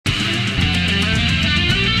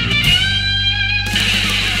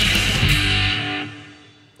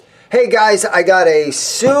Hey guys, I got a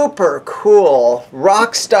super cool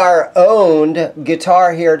Rockstar owned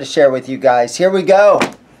guitar here to share with you guys. Here we go.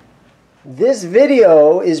 This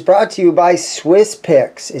video is brought to you by Swiss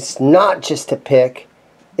Picks. It's not just a pick,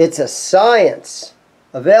 it's a science.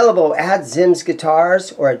 Available at ZIMM'S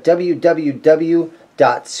Guitars or at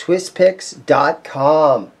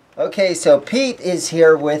www.swisspicks.com. Okay, so Pete is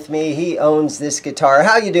here with me. He owns this guitar.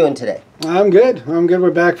 How you doing today? I'm good.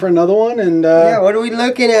 We're back for another one. And yeah, what are we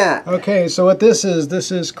looking at? Okay, so what this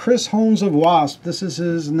is Chris Holmes of W.A.S.P. This is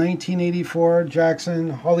his 1984 Jackson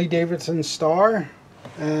Harley Davidson Star.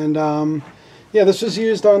 And yeah, this was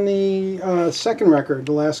used on the second record,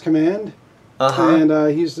 The Last Command. And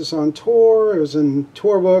he used this on tour. It was in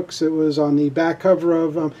tour books. It was on the back cover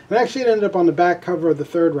of, and actually it ended up on the back cover of the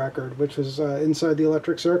third record, which was Inside the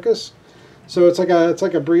Electric Circus. So it's like a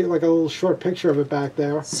little short picture of it back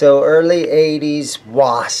there. So early '80s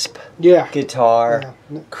W.A.S.P. guitar.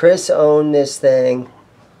 Yeah. Chris owned this thing.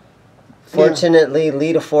 Fortunately,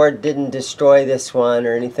 Lita Ford didn't destroy this one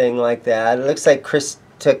or anything like that. It looks like Chris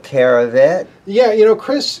took care of it. Yeah,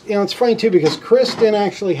 Chris, it's funny too because Chris didn't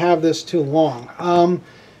actually have this too long.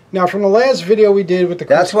 Now from the last video we did with the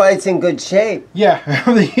That's why it's in good shape. Yeah,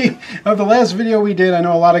 of the last video we did, I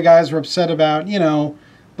know a lot of guys were upset about,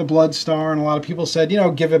 the Blood Star, and a lot of people said,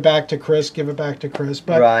 give it back to Chris, give it back to Chris.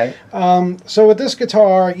 But right. So with this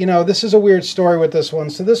guitar, this is a weird story with this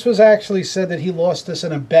one. So this was actually said that he lost this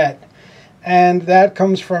in a bet, and that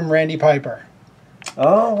comes from Randy Piper.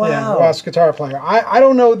 Oh, wow. Yeah, W.A.S.P. guitar player. I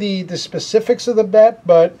don't know the specifics of the bet,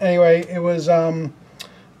 but anyway, it was,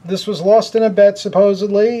 this was lost in a bet,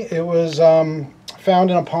 supposedly. It was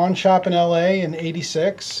found in a pawn shop in L.A. in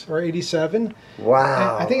 86 or 87.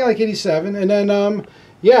 Wow. I think like 87. And then,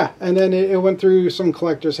 yeah, and then it went through some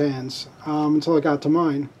collector's hands until it got to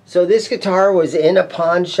mine. So this guitar was in a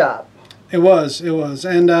pawn shop? It was.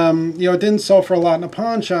 And, it didn't sell for a lot in a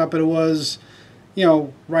pawn shop, but it was,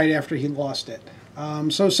 right after he lost it.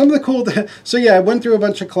 So some of the cool, so yeah, it went through a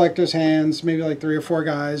bunch of collectors' hands, maybe like 3 or 4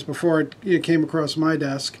 guys before it came across my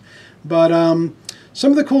desk. But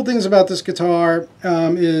some of the cool things about this guitar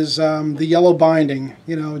is the yellow binding.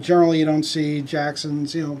 Generally you don't see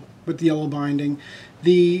Jacksons, with the yellow binding.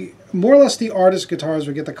 More or less the artist guitars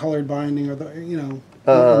would get the colored binding or the, in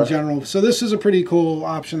general. So this is a pretty cool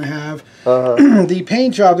option to have. The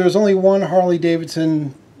paint job, there was only one Harley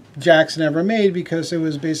Davidson Jackson ever made because it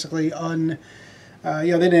was basically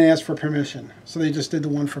they didn't ask for permission, so they just did the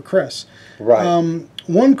one for Chris. Right.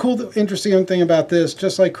 One cool, interesting thing about this,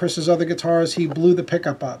 just like Chris's other guitars, he blew the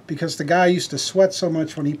pickup up because the guy used to sweat so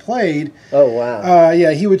much when he played. Oh, wow.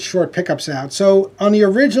 Yeah, he would short pickups out. So on the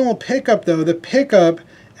original pickup, though, the pickup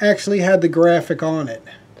actually had the graphic on it.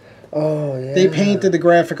 Oh, yeah. They painted the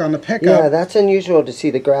graphic on the pickup. Yeah, that's unusual to see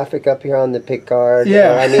the graphic up here on the pick guard.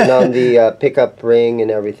 Yeah. I mean, on the pickup ring and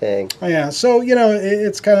everything. Oh, yeah, so,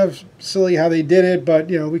 it's kind of silly how they did it, but,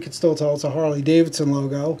 we could still tell it's a Harley Davidson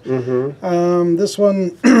logo. This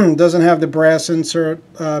one doesn't have the brass insert,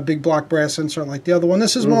 big block brass insert like the other one.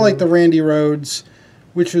 This is more like the Randy Rhoads,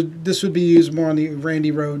 this would be used more on the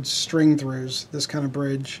Randy Rhoads string throughs, this kind of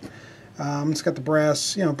bridge. It's got the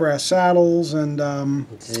brass, brass saddles and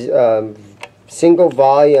single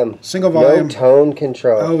volume. No tone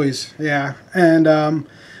control. Always, yeah. And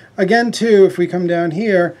again, too, if we come down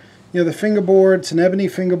here, the fingerboard. It's an ebony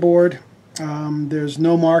fingerboard. There's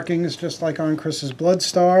no markings, just like on Chris's Blood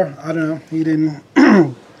Star. I don't know. He didn't,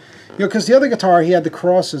 because the other guitar he had the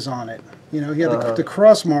crosses on it. He had the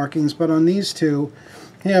cross markings, but on these two,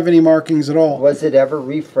 he didn't have any markings at all. Was it ever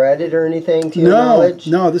refretted or anything, to your knowledge?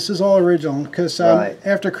 No, this is all original. Because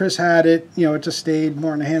after Chris had it, it just stayed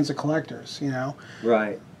more in the hands of collectors,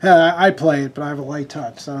 Right. I play it, but I have a light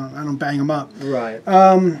touch, so I don't bang them up. Right.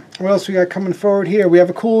 What else we got coming forward here? We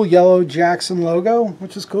have a cool yellow Jackson logo,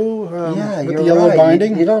 which is cool. Yeah, with the yellow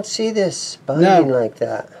binding. You don't see this binding like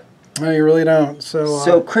that. No, you really don't.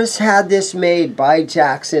 So Chris had this made by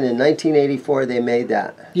Jackson in 1984. They made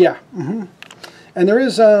that. Yeah. And there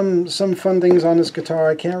is some fun things on this guitar.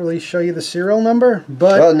 I can't really show you the serial number,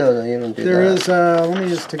 but no, you don't do that. There is. Let me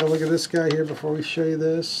just take a look at this guy here before we show you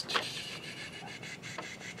this.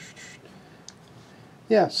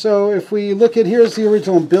 Yeah. So if we look at, here's the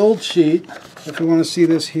original build sheet. If we want to see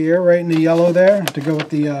this here, right in the yellow there, to go with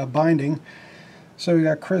the binding. So we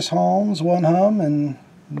got Chris Holmes, one hum, and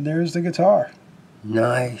there's the guitar.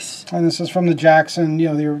 Nice. And this is from the Jackson,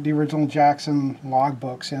 the original Jackson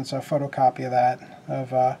logbooks. And it's a photocopy of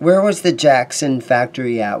that. Where was the Jackson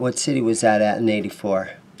factory at? What city was that at in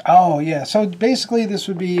 '84? Oh, yeah. So basically this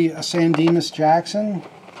would be a San Dimas Jackson.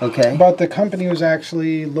 Okay. But the company was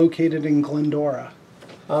actually located in Glendora.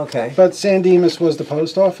 Okay. But San Dimas was the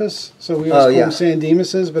post office, so we always call yeah. them San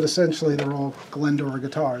Dimas's, but essentially they're all Glendora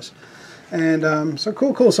guitars. And so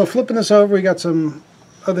cool. So flipping this over, we got some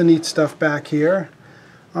other neat stuff back here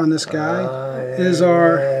on this guy. Is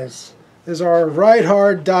our Ride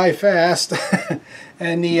Hard, Die Fast.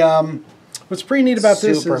 And the what's pretty neat about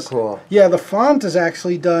this is super cool. Yeah, the font is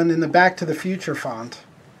actually done in the Back to the Future font.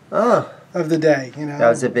 Oh. Of the day, you know. That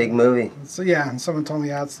was a big movie. So yeah, and someone told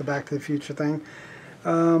me it's the Back to the Future thing.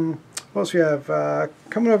 What else we have?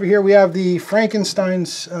 Coming over here, we have the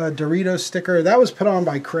Frankenstein's Dorito sticker. That was put on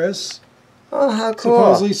by Chris. Oh, how cool!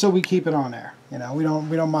 Supposedly, so we keep it on there. You know, we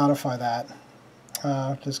don't modify that.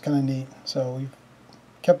 Just kind of neat. So we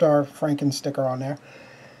kept our Franken sticker on there.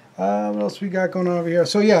 What else we got going on over here?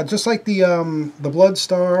 So yeah, just like the Blood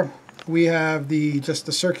Star, we have just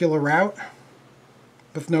the circular route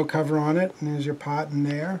with no cover on it, and there's your pot in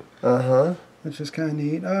there. Which is kind of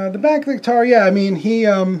neat. The back of the guitar, yeah, I mean, he did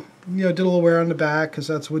a little wear on the back because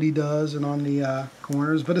that's what he does, and on the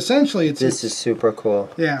corners. But essentially, this is super cool.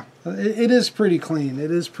 Yeah, it is pretty clean.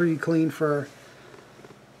 It is pretty clean for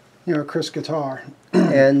a Chris guitar.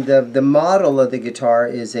 And the model of the guitar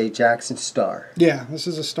is a Jackson Star. Yeah, this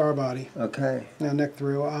is a star body. Okay. Yeah, neck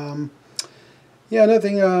through. Yeah, another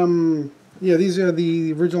thing. Yeah, these are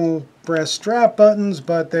the original brass strap buttons,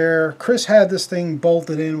 but Chris had this thing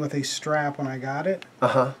bolted in with a strap when I got it.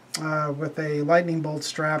 With a lightning bolt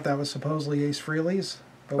strap that was supposedly Ace Frehley's.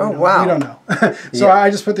 But we don't know. So yeah. I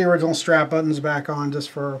just put the original strap buttons back on just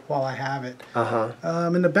for while I have it.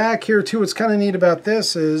 In the back here too, what's kind of neat about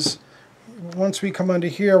this is once we come under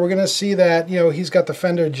here, we're going to see that he's got the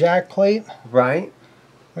Fender jack plate. Right.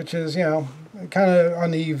 Which is kind of on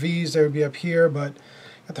the V's there would be up here, but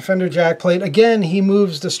at the Fender jack plate again he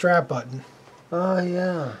moves the strap button. Oh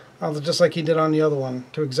yeah. Just like he did on the other one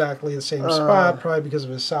to exactly the same spot, probably because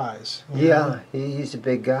of his size. Yeah, he's a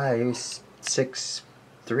big guy. He was 6'3"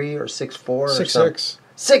 or 6'4" or 6'6".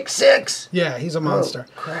 6'6". Yeah, he's a monster.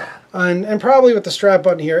 Oh, crap. And probably with the strap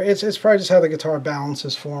button here, it's probably just how the guitar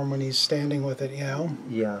balances for him when he's standing with it,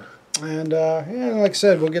 Yeah. And yeah, like I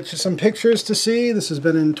said, we'll get you some pictures to see. This has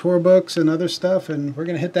been in tour books and other stuff, and we're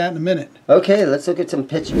going to hit that in a minute. Okay, let's look at some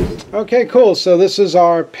pictures. Okay, cool. So this is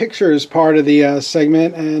our pictures part of the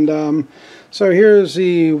segment, and so here's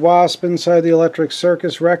the W.A.S.P Inside the Electric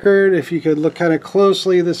Circus record. If you could look kind of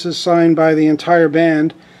closely, this is signed by the entire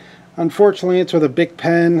band. Unfortunately, it's with a Bic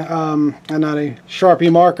pen and not a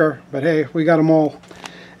Sharpie marker, but hey, we got them all.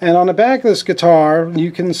 And on the back of this guitar,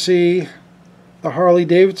 you can see the Harley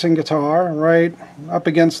Davidson guitar right up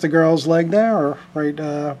against the girl's leg there, or right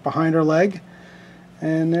behind her leg.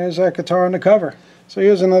 And there's that guitar on the cover. So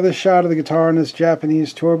here's another shot of the guitar in this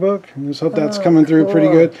Japanese tour book. I just hope that's coming through pretty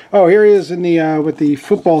good. Oh, here he is in the with the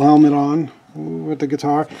football helmet on with the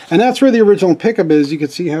guitar. And that's where the original pickup is. You can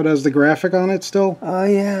see how it has the graphic on it still. Oh,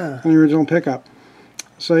 yeah. On the original pickup.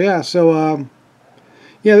 So, yeah. So,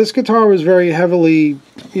 yeah, this guitar was very heavily,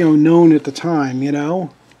 known at the time, And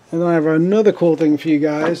then I have another cool thing for you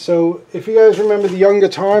guys. So if you guys remember the Young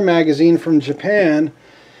Guitar magazine from Japan,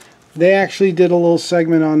 they actually did a little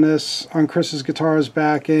segment on this, on Chris's guitars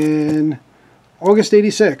back in August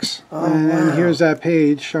 '86. And here's that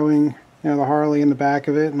page showing the Harley in the back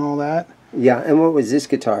of it and all that. Yeah, and what was this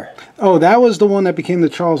guitar? Oh, that was the one that became the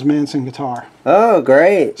Charles Manson guitar. Oh,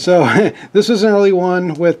 great. So this was an early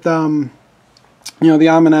one with, the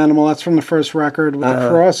I'm an Animal. That's from the first record with the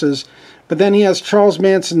crosses. But then he has Charles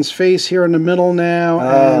Manson's face here in the middle now,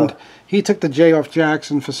 and he took the J off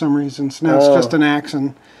Jackson for some reason, so now it's just an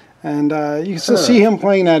accent. And you can still see him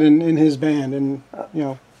playing that in his band, and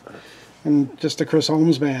in just the Chris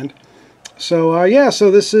Holmes band. So yeah,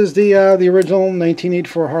 so this is the original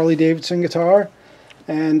 1984 Harley Davidson guitar.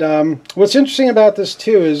 And what's interesting about this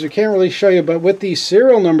too is we can't really show you, but with the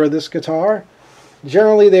serial number of this guitar,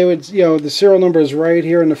 generally they would, the serial number is right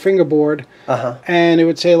here in the fingerboard, and it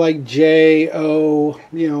would say like JO,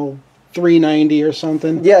 390 or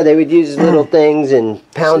something. Yeah, they would use little things and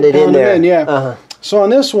pound it in there. Yeah. So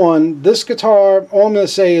on this one, this guitar, all I'm going to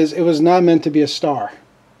say is it was not meant to be a star.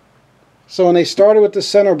 So when they started with the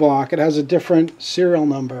center block, it has a different serial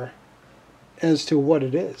number as to what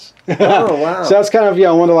it is. Oh, wow. So that's kind of,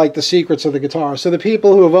 one of like the secrets of the guitar. So the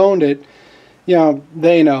people who have owned it,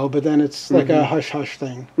 they know, but then it's like a hush-hush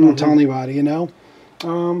thing. Don't tell anybody,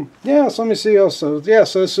 Yeah, so let me see also. Yeah,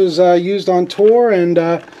 so this was used on tour, and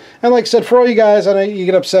like I said, for all you guys, I know you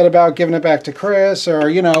get upset about giving it back to Chris, or,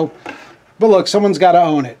 but look, someone's got to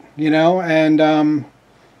own it, and,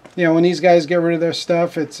 when these guys get rid of their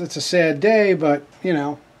stuff, it's a sad day, but,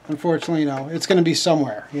 unfortunately, it's going to be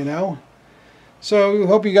somewhere, So we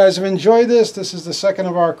hope you guys have enjoyed this. This is the second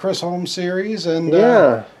of our Chris Holmes series, and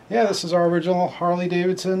yeah, this is our original Harley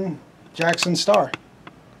Davidson Jackson Star,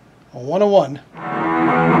 a 101.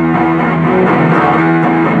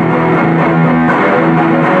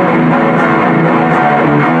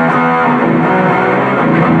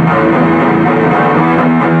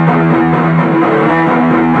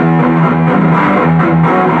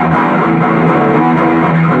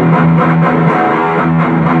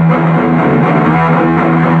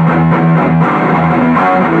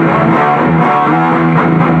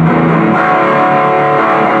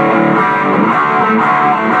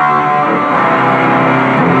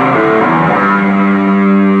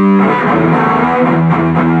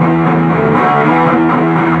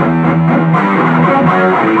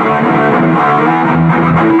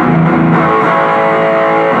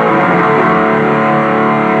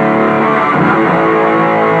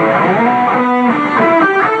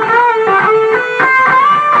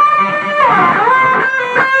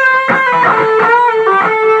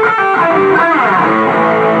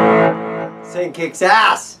 Kicks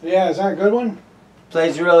ass. Yeah, is that a good one?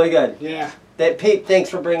 Plays really good. Yeah. Pete, thanks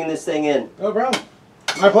for bringing this thing in. No problem.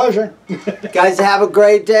 My pleasure. Guys, have a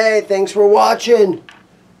great day. Thanks for watching.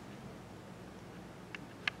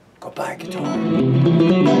 Go buy a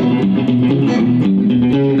guitar.